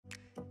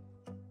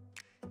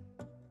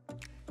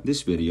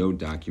This video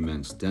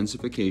documents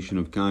densification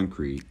of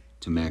concrete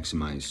to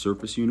maximize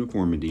surface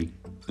uniformity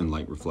and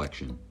light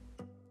reflection.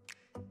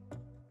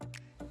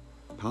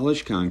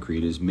 Polished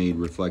concrete is made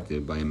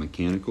reflective by a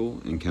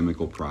mechanical and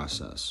chemical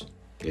process.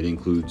 It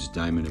includes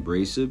diamond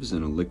abrasives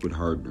and a liquid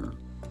hardener.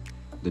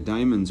 The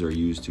diamonds are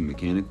used to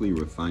mechanically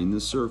refine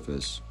the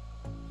surface,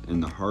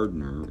 and the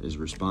hardener is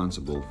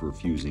responsible for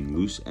fusing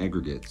loose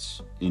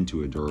aggregates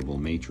into a durable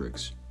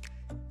matrix.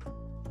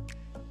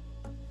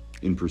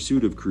 In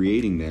pursuit of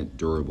creating that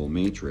durable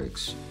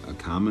matrix, a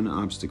common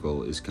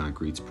obstacle is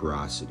concrete's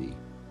porosity.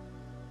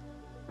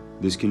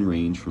 This can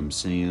range from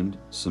sand,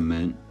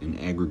 cement, and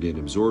aggregate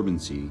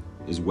absorbency,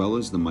 as well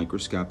as the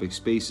microscopic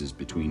spaces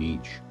between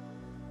each.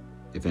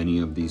 If any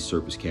of these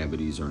surface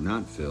cavities are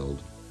not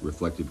filled,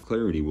 reflective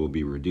clarity will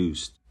be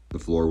reduced. The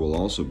floor will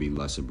also be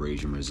less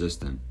abrasion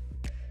resistant.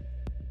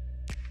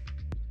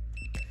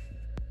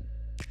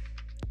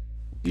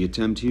 The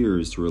attempt here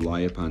is to rely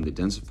upon the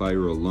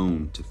densifier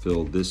alone to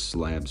fill this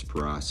slab's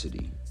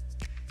porosity.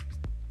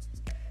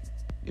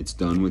 It's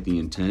done with the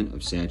intent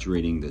of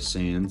saturating the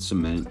sand,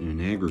 cement,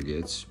 and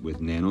aggregates with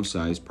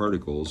nano-sized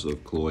particles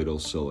of colloidal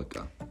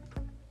silica.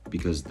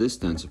 Because this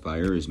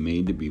densifier is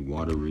made to be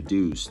water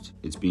reduced,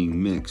 it's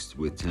being mixed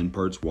with 10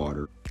 parts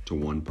water to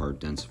 1 part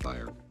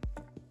densifier.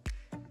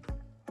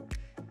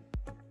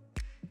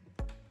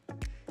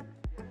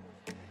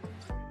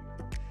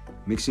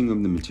 Mixing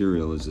of the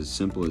material is as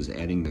simple as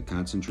adding the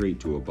concentrate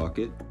to a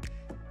bucket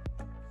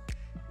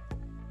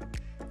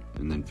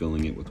and then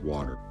filling it with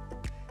water.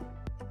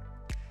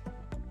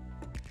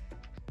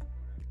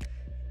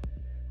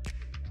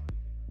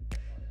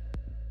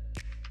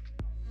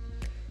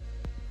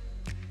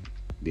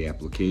 The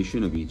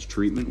application of each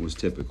treatment was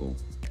typical.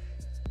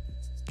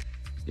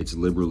 It's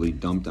liberally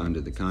dumped onto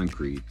the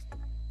concrete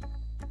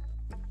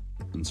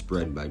and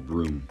spread by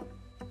broom.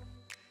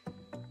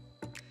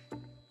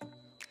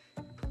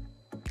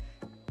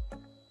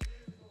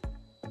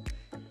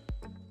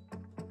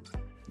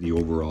 The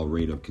overall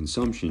rate of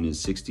consumption is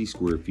 60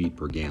 square feet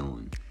per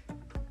gallon.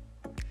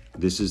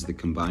 This is the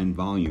combined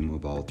volume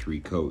of all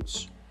 3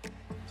 coats.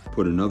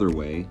 Put another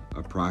way,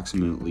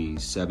 approximately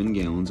 7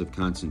 gallons of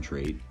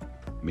concentrate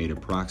made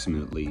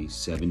approximately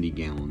 70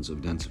 gallons of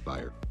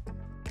densifier.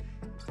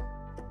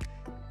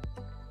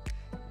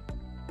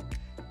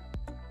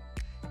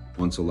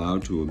 Once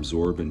allowed to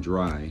absorb and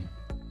dry,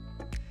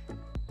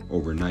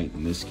 overnight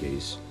in this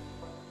case,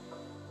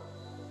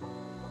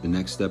 the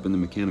next step in the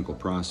mechanical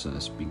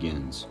process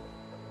begins.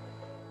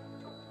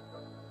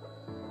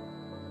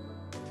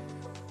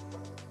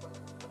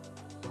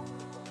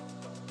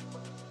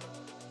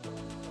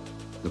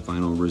 The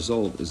final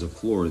result is a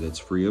floor that's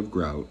free of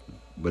grout,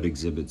 but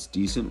exhibits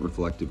decent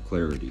reflective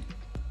clarity.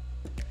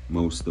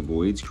 Most of the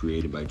voids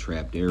created by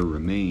trapped air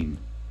remain,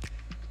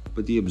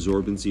 but the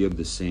absorbency of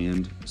the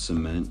sand,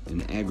 cement,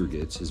 and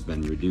aggregates has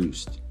been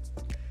reduced.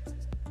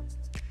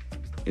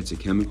 It's a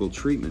chemical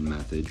treatment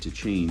method to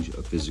change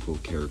a physical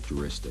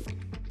characteristic.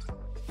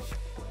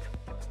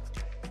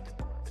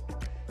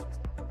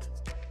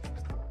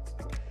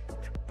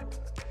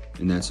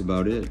 And that's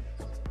about it.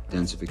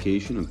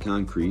 Densification of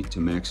concrete to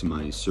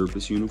maximize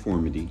surface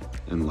uniformity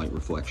and light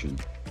reflection.